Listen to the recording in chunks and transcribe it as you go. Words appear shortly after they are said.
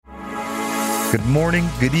Good morning,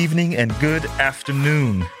 good evening, and good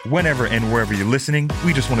afternoon. Whenever and wherever you're listening,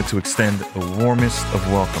 we just wanted to extend the warmest of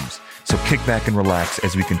welcomes. So kick back and relax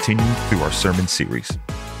as we continue through our sermon series.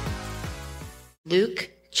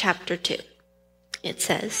 Luke chapter 2. It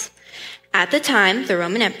says, "At the time, the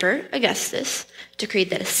Roman Emperor, Augustus, decreed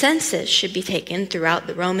that a census should be taken throughout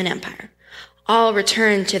the Roman Empire. All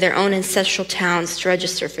returned to their own ancestral towns to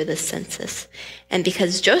register for this census. And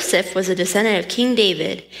because Joseph was a descendant of King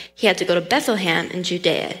David, he had to go to Bethlehem in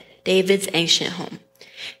Judea, David's ancient home.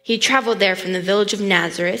 He traveled there from the village of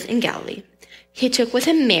Nazareth in Galilee. He took with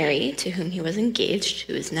him Mary, to whom he was engaged,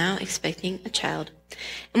 who is now expecting a child.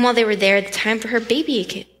 And while they were there, the time for her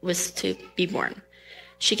baby was to be born.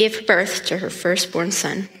 She gave birth to her firstborn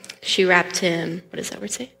son. She wrapped him," what does that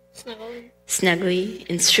word say? Snugly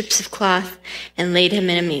in strips of cloth and laid him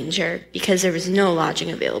in a manger because there was no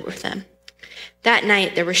lodging available for them. That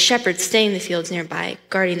night there were shepherds staying in the fields nearby,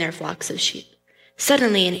 guarding their flocks of sheep.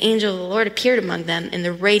 Suddenly an angel of the Lord appeared among them, and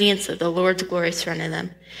the radiance of the Lord's glory surrounded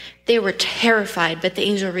them. They were terrified, but the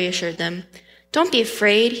angel reassured them. "Don't be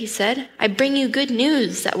afraid," he said. "I bring you good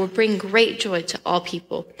news that will bring great joy to all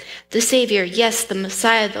people. The Savior, yes, the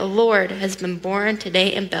Messiah, the Lord, has been born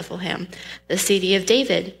today in Bethlehem, the city of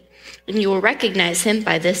David. And you will recognize him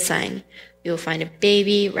by this sign. You will find a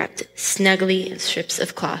baby wrapped snugly in strips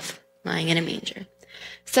of cloth, lying in a manger."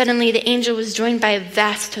 Suddenly the angel was joined by a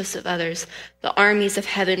vast host of others, the armies of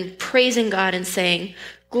heaven, praising God and saying,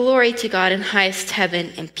 "Glory to God in highest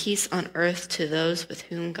heaven, and peace on earth to those with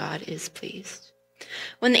whom God is pleased."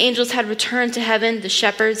 When the angels had returned to heaven, the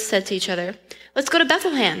shepherds said to each other, "Let's go to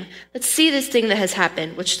Bethlehem. Let's see this thing that has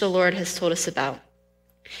happened, which the Lord has told us about."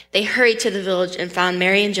 They hurried to the village and found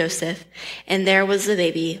Mary and Joseph, and there was the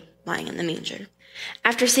baby lying in the manger.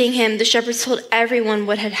 After seeing him, the shepherds told everyone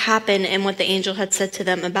what had happened and what the angel had said to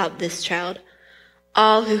them about this child.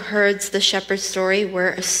 All who heard the shepherd's story were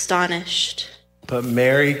astonished. But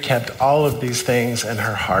Mary kept all of these things in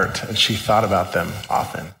her heart, and she thought about them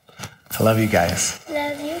often. I love you guys.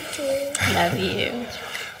 Love you too. Love you.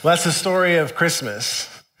 Well, that's the story of Christmas.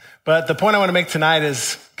 But the point I want to make tonight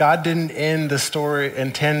is God didn't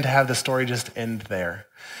intend to have the story just end there.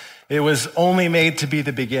 It was only made to be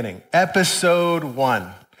the beginning. Episode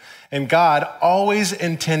 1. And God always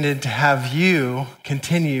intended to have you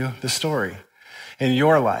continue the story in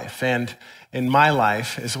your life and in my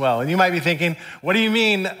life as well. And you might be thinking, what do you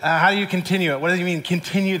mean? How do you continue it? What do you mean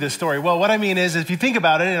continue the story? Well, what I mean is if you think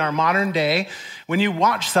about it in our modern day, when you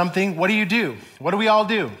watch something, what do? What do we all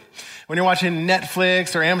do? When you're watching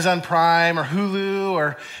Netflix or Amazon Prime or Hulu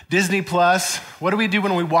or Disney Plus, what do we do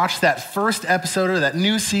when we watch that first episode or that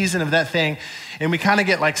new season of that thing and we kind of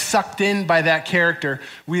get like sucked in by that character?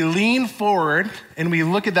 We lean forward and we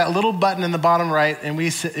look at that little button in the bottom right and we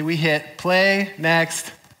hit play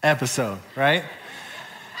next episode, right?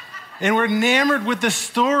 And we're enamored with the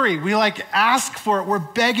story. We like ask for it. We're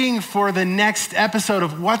begging for the next episode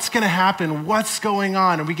of what's going to happen, what's going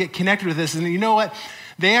on, and we get connected with this. And you know what?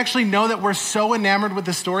 They actually know that we're so enamored with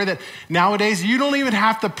the story that nowadays you don't even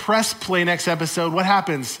have to press play next episode. What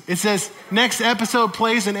happens? It says next episode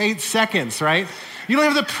plays in 8 seconds, right? You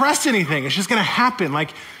don't have to press anything. It's just going to happen.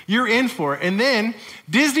 Like you're in for it. And then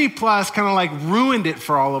Disney Plus kind of like ruined it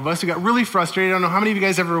for all of us. We got really frustrated. I don't know how many of you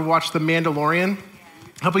guys ever watched The Mandalorian?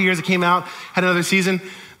 A couple years it came out, had another season.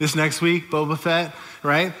 This next week, Boba Fett,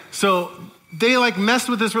 right? So they like messed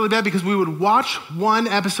with this really bad because we would watch one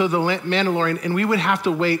episode of The Mandalorian and we would have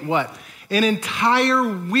to wait, what? An entire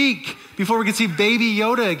week before we could see Baby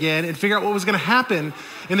Yoda again and figure out what was going to happen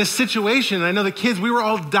in this situation. And I know the kids, we were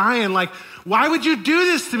all dying like, why would you do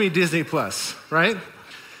this to me, Disney Plus, right?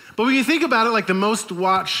 But when you think about it, like the most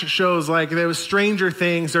watched shows, like there was Stranger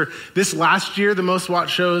Things, or this last year, the most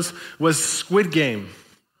watched shows was Squid Game.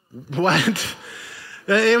 What?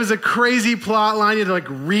 It was a crazy plot line. You had to like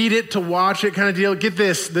read it to watch it kind of deal. Get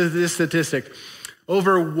this statistic.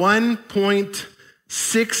 Over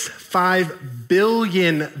 1.65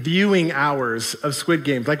 billion viewing hours of Squid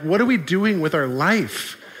Game. Like, what are we doing with our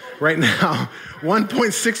life right now?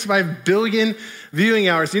 1.65 billion viewing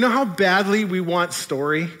hours. Do you know how badly we want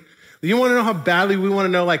story? Do you want to know how badly we want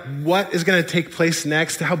to know like what is going to take place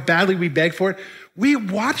next? How badly we beg for it? We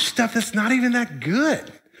watch stuff that's not even that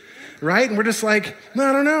good. Right? And we're just like, no,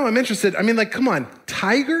 I don't know. I'm interested. I mean, like, come on.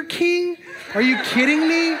 Tiger King? Are you kidding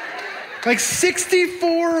me? Like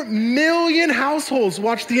 64 million households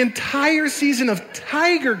watch the entire season of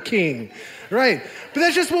Tiger King. Right? But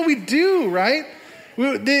that's just what we do, right?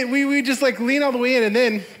 We just like lean all the way in. And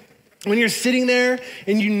then when you're sitting there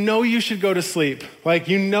and you know you should go to sleep, like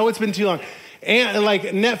you know it's been too long. And like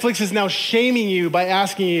Netflix is now shaming you by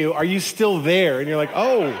asking you, are you still there? And you're like,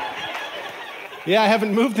 oh, Yeah, I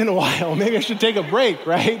haven't moved in a while. Maybe I should take a break,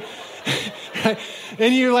 right?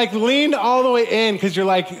 And you're like leaned all the way in because you're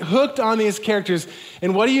like hooked on these characters.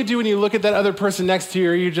 And what do you do when you look at that other person next to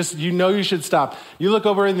you, or you know you should stop? You look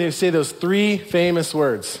over and they say those three famous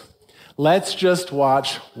words. Let's just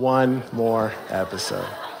watch one more episode.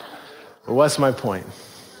 But what's my point?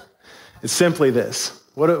 It's simply this.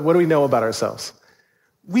 What do we know about ourselves?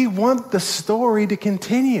 We want the story to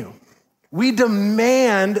continue. We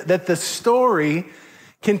demand that the story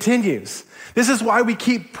continues. This is why we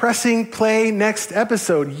keep pressing play next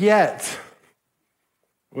episode. Yet,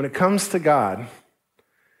 when it comes to God,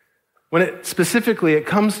 specifically it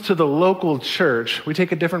comes to the local church, we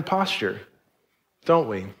take a different posture, don't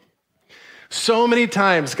we? So many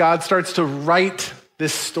times God starts to write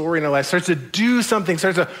this story in our life, starts to do something,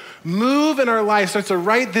 starts to move in our life, starts to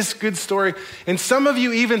write this good story. And some of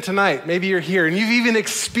you even tonight, maybe you're here and you've even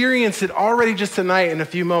experienced it already just tonight in a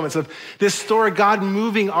few moments of this story, God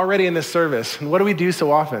moving already in this service. And what do we do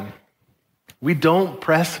so often? We don't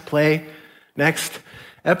press play next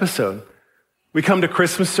episode. We come to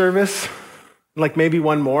Christmas service, like maybe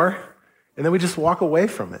one more, and then we just walk away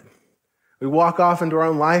from it. We walk off into our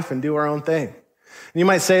own life and do our own thing. And you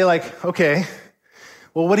might say like, okay,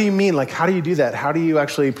 well, what do you mean? Like, how do you do that? How do you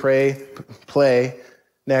actually play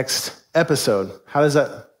next episode? How does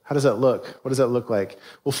that look? What does that look like?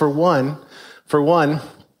 Well, for one,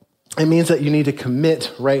 it means that you need to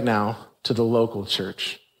commit right now to the local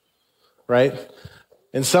church, right?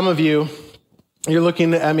 And some of you, you're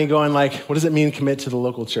looking at me going like, what does it mean commit to the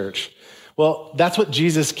local church? Well, that's what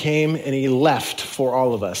Jesus came and he left for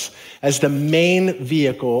all of us as the main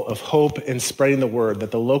vehicle of hope and spreading the word,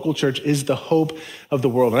 that the local church is the hope of the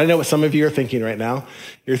world. And I know what some of you are thinking right now.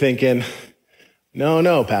 You're thinking,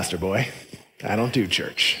 no, Pastor Boy, I don't do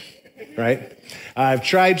church, right? I've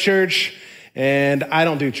tried church and I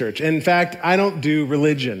don't do church. In fact, I don't do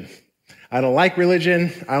religion. I don't like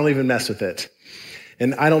religion. I don't even mess with it.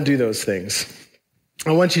 And I don't do those things.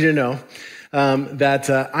 I want you to know that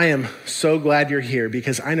I am so glad you're here,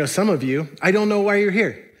 because I know some of you, I don't know why you're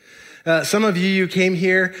here. Some of you came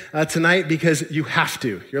here tonight because you have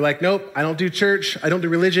to. You're like, nope, I don't do church, I don't do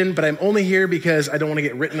religion, but I'm only here because I don't want to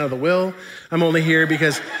get written out of the will. I'm only here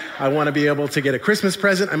because I want to be able to get a Christmas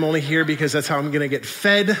present. I'm only here because that's how I'm going to get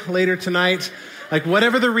fed later tonight. Like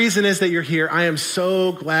whatever the reason is that you're here, I am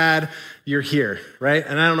so glad you're here, right?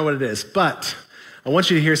 And I don't know what it is, but I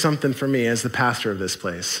want you to hear something from me as the pastor of this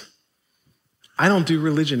place. I don't do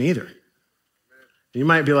religion either. You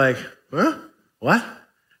might be like, huh? What?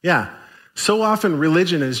 Yeah. So often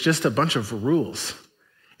religion is just a bunch of rules.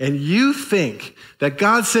 And you think that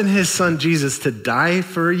God sent his son Jesus to die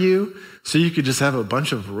for you so you could just have a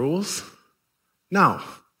bunch of rules? No,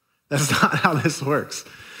 that's not how this works.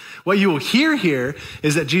 What you will hear here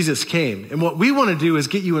is that Jesus came. And what we want to do is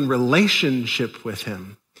get you in relationship with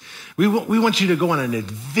him. We want you to go on an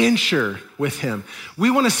adventure with him. We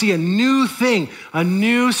want to see a new thing, a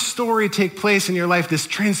new story take place in your life, this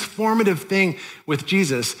transformative thing with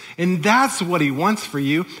Jesus. And that's what he wants for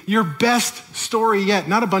you, your best story yet,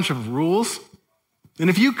 not a bunch of rules. And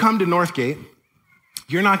if you come to Northgate,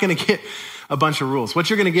 you're not going to get a bunch of rules. What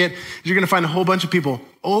you're going to get is you're going to find a whole bunch of people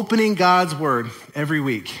opening God's word every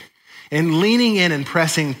week and leaning in and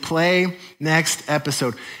pressing play next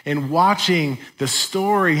episode and watching the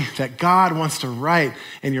story that God wants to write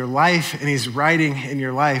in your life and he's writing in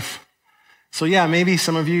your life. So yeah, maybe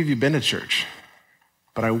some of you've been to church,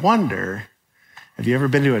 but I wonder, have you ever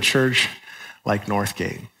been to a church like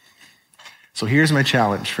Northgate? So here's my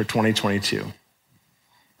challenge for 2022.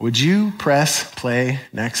 Would you press play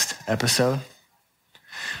next episode?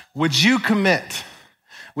 Would you commit?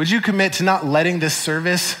 Would you commit to not letting this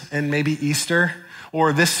service and maybe Easter,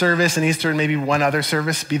 or this service and Easter and maybe one other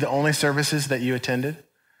service be the only services that you attended?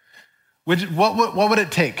 What would it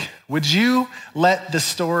take? Would you let the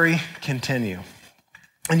story continue?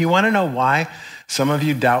 And you want to know why some of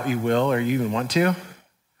you doubt you will or you even want to?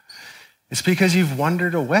 It's because you've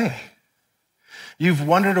wandered away. You've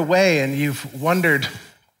wandered away and you've wondered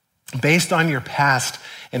based on your past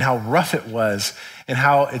and how rough it was and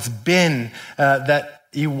how it's been that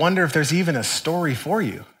you wonder if there's even a story for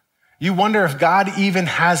you. You wonder if God even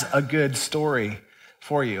has a good story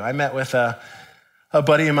for you. I met with a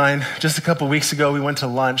buddy of mine just a couple weeks ago. We went to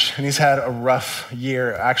lunch and he's had a rough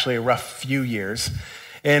year, actually a rough few years.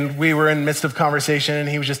 And we were in the midst of conversation and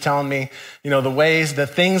he was just telling me, the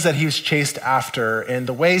things that he's chased after and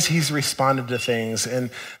the ways he's responded to things and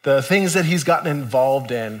the things that he's gotten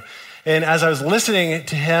involved in. And as I was listening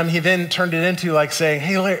to him, he then turned it into like saying,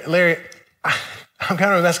 hey, Larry, I'm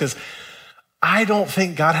kind of a mess because I don't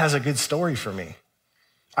think God has a good story for me.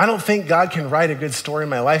 I don't think God can write a good story in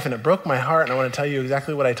my life, and it broke my heart, and I want to tell you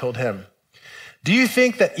exactly what I told him. Do you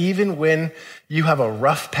think that even when you have a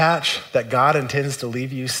rough patch, that God intends to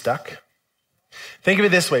leave you stuck? Think of it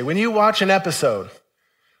this way. When you watch an episode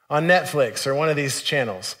on Netflix or one of these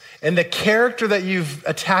channels, and the character that you've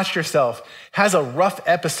attached yourself has a rough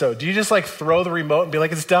episode, do you just like throw the remote and be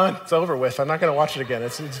like, it's done, it's over with, I'm not gonna watch it again,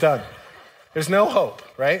 it's done. There's no hope,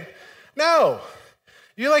 right? No.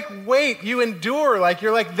 You like wait, you endure, like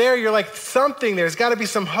you're like there, you're like something, there's gotta be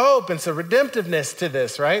some hope and some redemptiveness to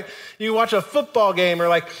this, right? You watch a football game or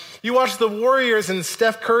like you watch the Warriors and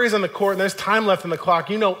Steph Curry's on the court and there's time left on the clock.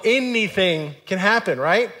 You know anything can happen,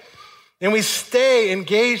 right? And we stay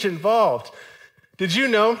engaged, involved. Did you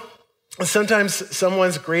know sometimes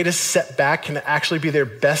someone's greatest setback can actually be their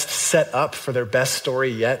best setup for their best story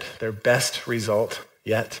yet, their best result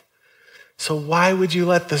yet? So why would you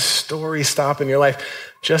let the story stop in your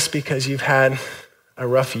life just because you've had a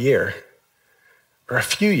rough year or a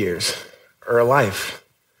few years or a life?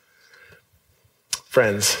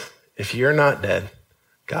 Friends, if you're not dead,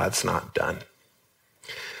 God's not done.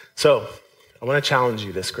 So I want to challenge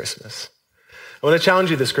you this Christmas.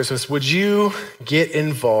 Would you get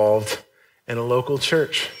involved in a local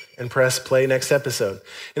church and press play next episode?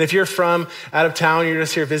 And if you're from out of town, you're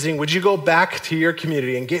just here visiting, would you go back to your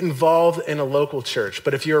community and get involved in a local church?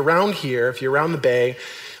 But if you're around here, if you're around the Bay,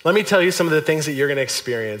 let me tell you some of the things that you're going to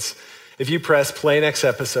experience if you press play next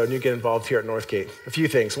episode and you get involved here at Northgate. A few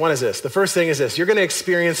things. One is this. The first thing is this. You're going to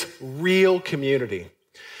experience real community.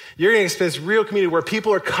 You're going to experience real community where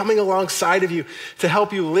people are coming alongside of you to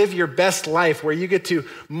help you live your best life, where you get to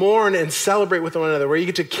mourn and celebrate with one another, where you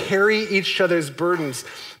get to carry each other's burdens.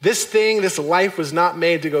 This life was not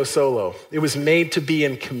made to go solo. It was made to be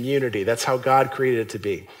in community. That's how God created it to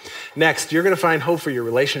be. Next, you're going to find hope for your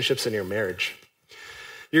relationships and your marriage.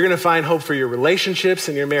 You're going to find hope for your relationships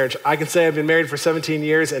and your marriage. I can say I've been married for 17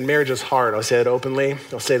 years and marriage is hard. I'll say it openly.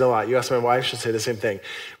 I'll say it a lot. You ask my wife, she'll say the same thing.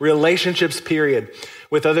 Relationships, period,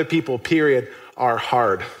 with other people, period, are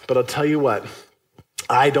hard. But I'll tell you what,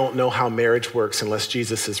 I don't know how marriage works unless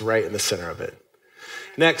Jesus is right in the center of it.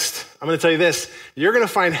 Next, I'm going to tell you this. You're going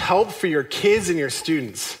to find help for your kids and your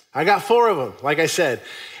students. I got 4 of them, like I said.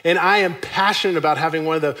 And I am passionate about having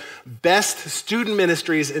one of the best student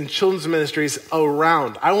ministries and children's ministries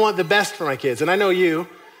around. I want the best for my kids. And I know you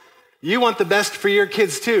want the best for your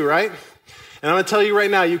kids too, right? And I'm going to tell you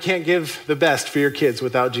right now, you can't give the best for your kids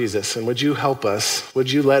without Jesus. And would you help us?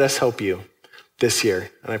 Would you let us help you this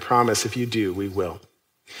year? And I promise if you do, we will.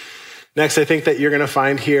 Next, I think that you're going to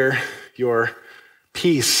find here your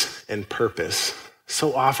peace and purpose.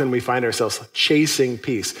 So often we find ourselves chasing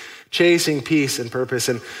peace and purpose.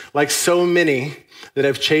 And like so many that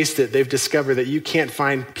have chased it, they've discovered that you can't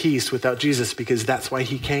find peace without Jesus because that's why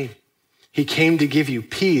he came. He came to give you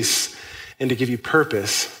peace and to give you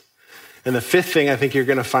purpose. And the 5th thing I think you're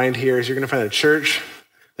going to find here is you're going to find a church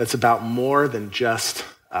that's about more than just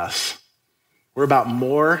us. We're about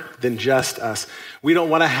more than just us. We don't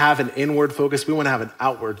want to have an inward focus. We want to have an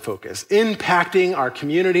outward focus, impacting our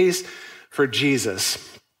communities for Jesus.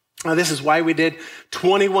 Now, this is why we did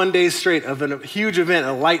 21 days straight of a huge event,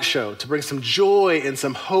 a light show, to bring some joy and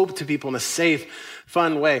some hope to people in a safe,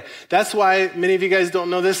 fun way. That's why many of you guys don't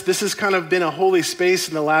know this. This has kind of been a holy space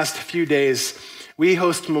in the last few days. We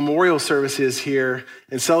host memorial services here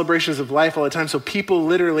and celebrations of life all the time. So people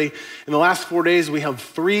literally, in the last 4 days, we have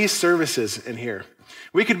 3 services in here.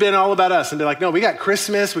 We could have been all about us and be like, no, we got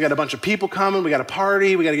Christmas, we got a bunch of people coming, we got a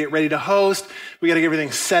party, we got to get ready to host, we got to get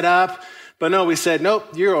everything set up. But no, we said,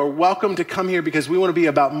 nope, you are welcome to come here because we want to be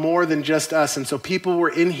about more than just us. And so people were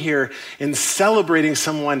in here and celebrating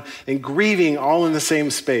someone and grieving all in the same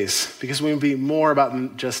space because we want to be more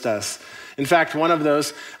about just us. In fact, one of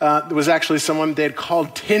those was actually someone they had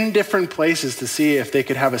called 10 different places to see if they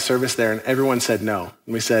could have a service there. And everyone said no.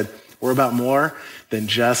 And we said, we're about more than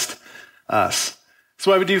just us. That's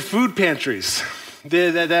why we do food pantries.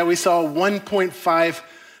 That we saw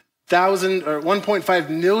 1.5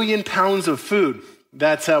 million pounds of food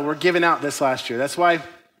that were given out this last year. That's why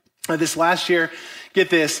this last year, get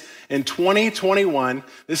this, in 2021,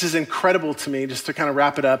 this is incredible to me, just to kind of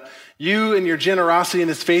wrap it up, you and your generosity in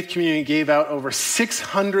this faith community gave out over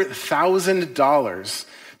 $600,000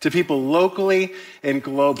 to people locally and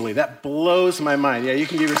globally. That blows my mind. Yeah, you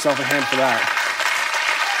can give yourself a hand for that.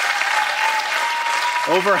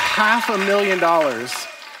 Over $500,000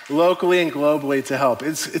 locally and globally to help.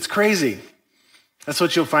 It's crazy. That's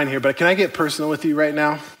what you'll find here. But can I get personal with you right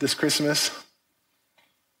now this Christmas?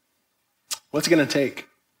 What's it going to take?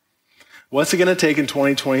 What's it going to take in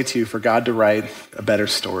 2022 for God to write a better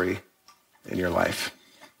story in your life?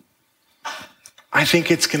 I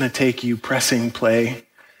think it's going to take you pressing play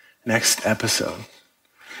next episode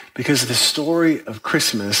because the story of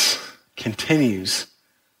Christmas continues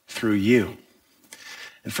through you.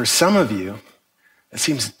 And for some of you, it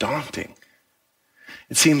seems daunting.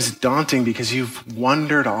 It seems daunting because you've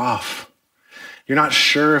wandered off. You're not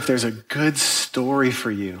sure if there's a good story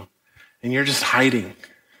for you, and you're just hiding,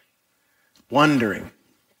 wondering.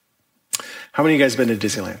 How many of you guys been to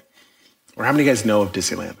Disneyland? Or how many of you guys know of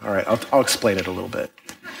Disneyland? All right, I'll explain it a little bit.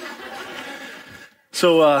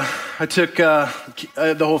 So I took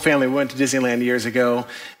the whole family. We went to Disneyland years ago,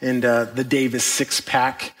 and the Davis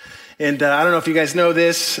six-pack. And I don't know if you guys know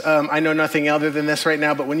this. I know nothing other than this right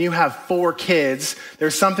now, but when you have 4 kids,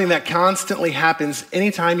 there's something that constantly happens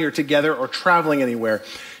anytime you're together or traveling anywhere.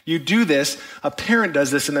 You do this, a parent does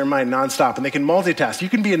this in their mind nonstop, and they can multitask. You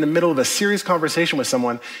can be in the middle of a serious conversation with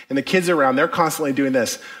someone, and the kids are around, they're constantly doing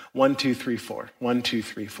this. 1, 2, 3, 4. 1, 2,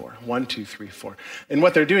 3, 4. 1, 2, 3, 4. And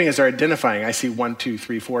what they're doing is they're identifying. I see 1, 2,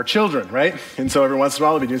 3, 4 children, right? And so every once in a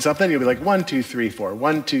while, they'll be doing something. You'll be like 1, 2, 3, 4.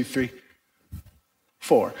 1, 2, 3,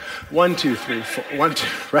 4. 1, 2, 3, 4. 1, 2,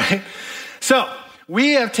 right? So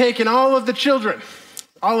we have taken all of the children,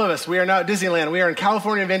 all of us. We are now at Disneyland. We are in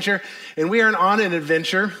California Adventure, and we are on an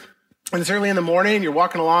adventure. And it's early in the morning, and you're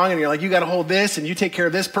walking along, and you're like, you got to hold this, and you take care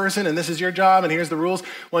of this person, and this is your job, and here's the rules.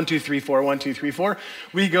 1, 2, 3, 4, 1, 2, 3, 4.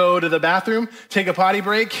 We go to the bathroom, take a potty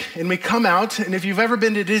break, and we come out. And if you've ever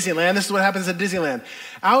been to Disneyland, this is what happens at Disneyland.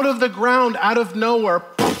 Out of the ground, out of nowhere,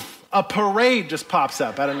 poof, a parade just pops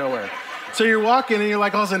up out of nowhere. So you're walking, and you're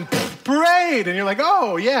like, all of a sudden, parade! And you're like,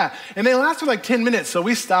 oh, yeah. And they last for like 10 minutes. So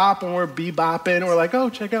we stop, and we're bebopping, and we're like, oh,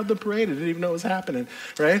 check out the parade. I didn't even know it was happening,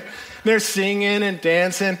 right? And they're singing and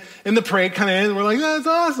dancing, and the parade kind of ends. We're like, that's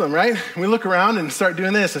awesome, right? And we look around and start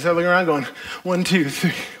doing this. I start looking around going, 1, 2,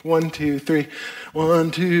 3, 1, 2, 3,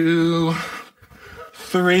 1, 2,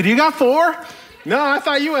 3. Do you got 4? No, I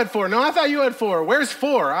thought you had 4. No, I thought you had 4. Where's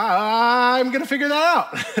 4? I'm going to figure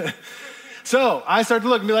that out. So I start to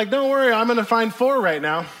look and be like, don't worry, I'm going to find 4 right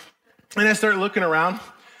now. And I start looking around.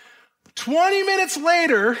 20 minutes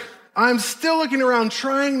later, I'm still looking around,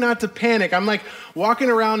 trying not to panic. I'm like walking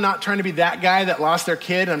around, not trying to be that guy that lost their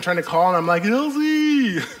kid. And I'm trying to call, and I'm like,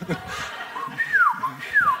 Elsie!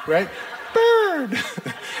 Right? Bird!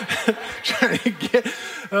 Trying to get,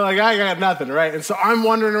 like, I got nothing, right? And so I'm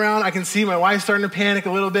wandering around. I can see my wife starting to panic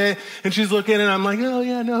a little bit, and she's looking, and I'm like, oh,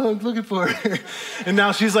 yeah, no, I'm looking for her. And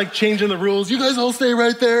now she's like changing the rules. You guys all stay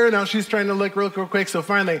right there. And now she's trying to look real quick. So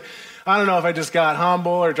finally, I don't know if I just got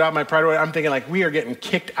humble or dropped my pride away. I'm thinking like, we are getting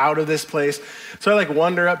kicked out of this place. So I like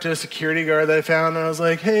wander up to a security guard that I found, and I was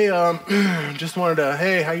like, hey, just wanted to,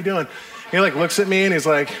 hey, how you doing? He like looks at me, and he's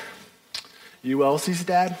like, you Elsie's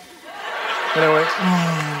dad? And I went,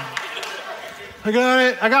 I got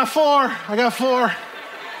it. I got 4.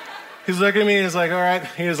 He's looking at me, and he's like, all right.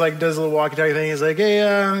 He was like, does a little walkie-talkie thing. He's like, hey,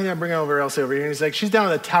 yeah, bring over Elsie over here. And he's like, she's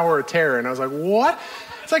down at the Tower of Terror. And I was like, what?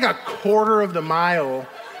 It's like a quarter of the mile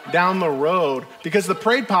down the road because the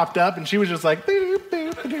parade popped up, and she was just like, boop,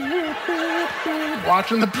 boop, boop, boop, boop,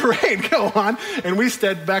 watching the parade go on. And we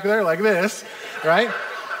stood back there like this, right?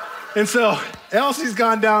 And so Elsie's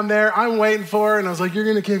gone down there. I'm waiting for her, and I was like, you're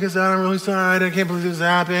going to kick us out. I'm really sorry. I can't believe this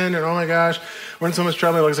happened. And oh, my gosh, we're in so much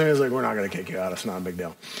trouble. He looks at me and he's like, we're not going to kick you out. It's not a big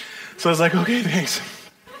deal. So I was like, okay, thanks.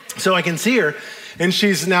 So I can see her, and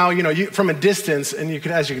she's now, from a distance, and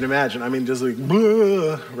as you can imagine, I mean, just like,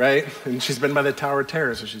 right? And she's been by the Tower of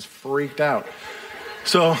Terror, so she's freaked out.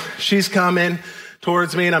 So she's coming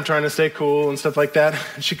towards me, and I'm trying to stay cool and stuff like that.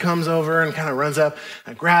 And she comes over and kind of runs up.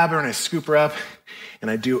 I grab her, and I scoop her up. And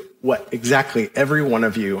I do what exactly every one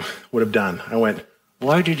of you would have done. I went,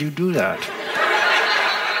 why did you do that?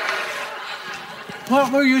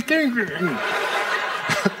 What were you thinking?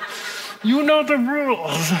 You know the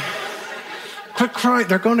rules. Quit crying.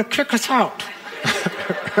 They're going to kick us out.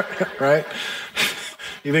 Right?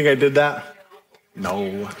 You think I did that?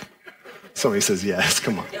 No. Somebody says yes.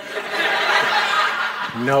 Come on.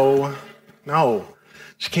 No.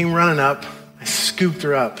 She came running up. I scooped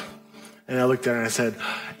her up. And I looked at her and I said,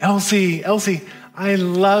 Elsie, I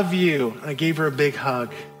love you. I gave her a big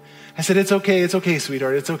hug. I said, it's okay,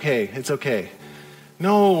 sweetheart. It's okay.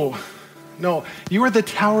 No. You were the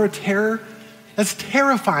Tower of Terror? That's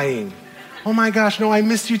terrifying. Oh my gosh, no, I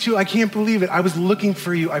missed you too. I can't believe it. I was looking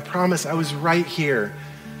for you. I promise I was right here.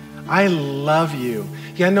 I love you.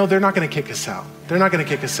 Yeah, no, they're not going to kick us out.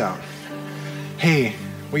 Hey,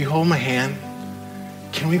 will you hold my hand?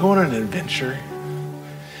 Can we go on an adventure?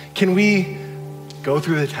 Can we go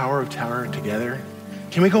through the Tower of Terror together?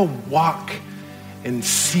 Can we go walk and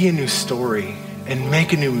see a new story and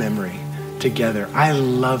make a new memory together? I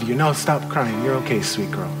love you. No, stop crying. You're okay,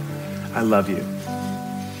 sweet girl. I love you.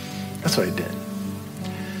 That's what I did.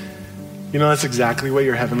 You know, that's exactly what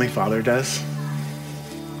your Heavenly Father does.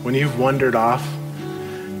 When you've wandered off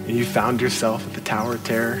and you found yourself at the Tower of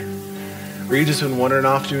Terror, or you've just been wandering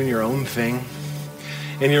off doing your own thing,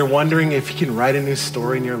 and you're wondering if you can write a new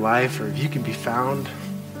story in your life or if you can be found.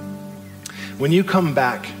 When you come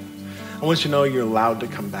back, I want you to know you're allowed to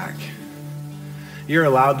come back. You're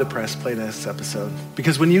allowed to press play to this episode.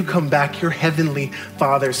 Because when you come back, your Heavenly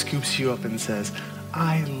Father scoops you up and says,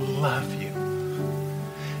 I love you.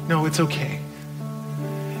 No, it's okay.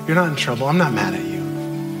 You're not in trouble. I'm not mad at you.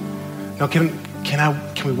 No,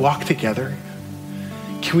 can we walk together?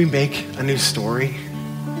 Can we make a new story?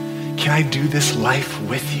 Can I do this life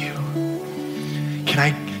with you?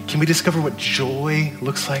 Can we discover what joy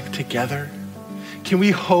looks like together? Can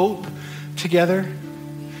we hope together?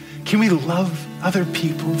 Can we love other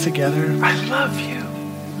people together? I love you.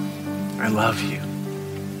 I love you.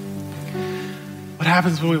 What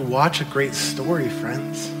happens when we watch a great story,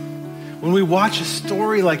 friends? When we watch a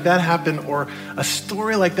story like that happen, or a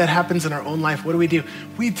story like that happens in our own life, what do?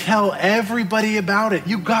 We tell everybody about it.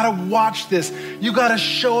 You gotta watch this. You gotta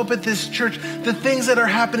show up at this church. The things that are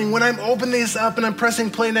happening when I'm opening this up and I'm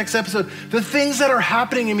pressing play next episode, the things that are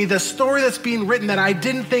happening in me, the story that's being written that I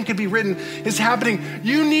didn't think could be written is happening.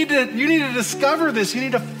 You need to discover this. You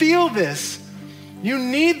need to feel this. You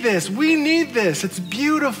need this. We need this. It's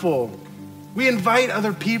beautiful. We invite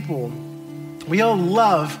other people. We all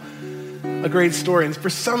love a great story. And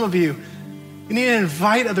for some of you, you need to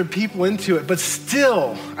invite other people into it. But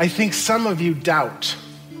still, I think some of you doubt.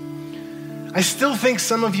 I still think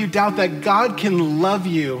some of you doubt that God can love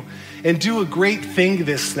you and do a great thing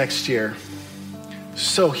this next year.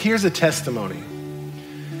 So here's a testimony.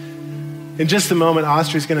 In just a moment,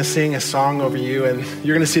 Austri's going to sing a song over you, and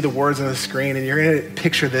you're going to see the words on the screen, and you're going to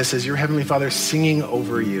picture this as your Heavenly Father singing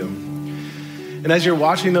over you. And as you're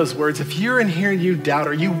watching those words, if you're in here and you doubt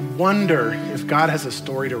or you wonder if God has a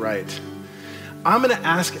story to write, I'm going to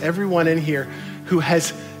ask everyone in here who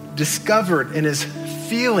has discovered and is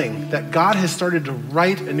feeling that God has started to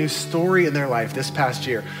write a new story in their life this past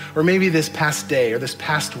year, or maybe this past day, or this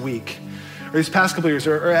past week, or these past couple of years,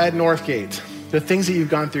 or at Northgate, the things that you've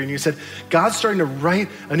gone through, and you said, God's starting to write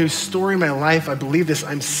a new story in my life. I believe this.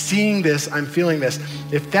 I'm seeing this. I'm feeling this.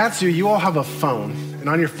 If that's you all have a phone, and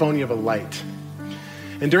on your phone you have a light.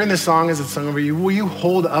 And during this song, as it's sung over you, will you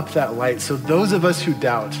hold up that light so those of us who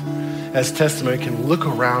doubt as testimony can look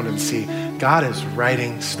around and see God is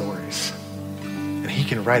writing stories. And he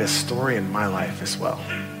can write a story in my life as well.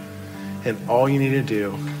 And all you need to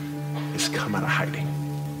do is come out of hiding.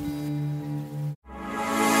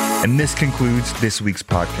 And this concludes this week's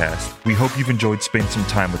podcast. We hope you've enjoyed spending some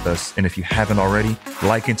time with us. And if you haven't already,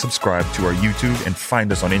 like and subscribe to our YouTube and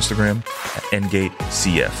find us on Instagram at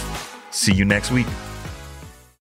NGateCF. See you next week.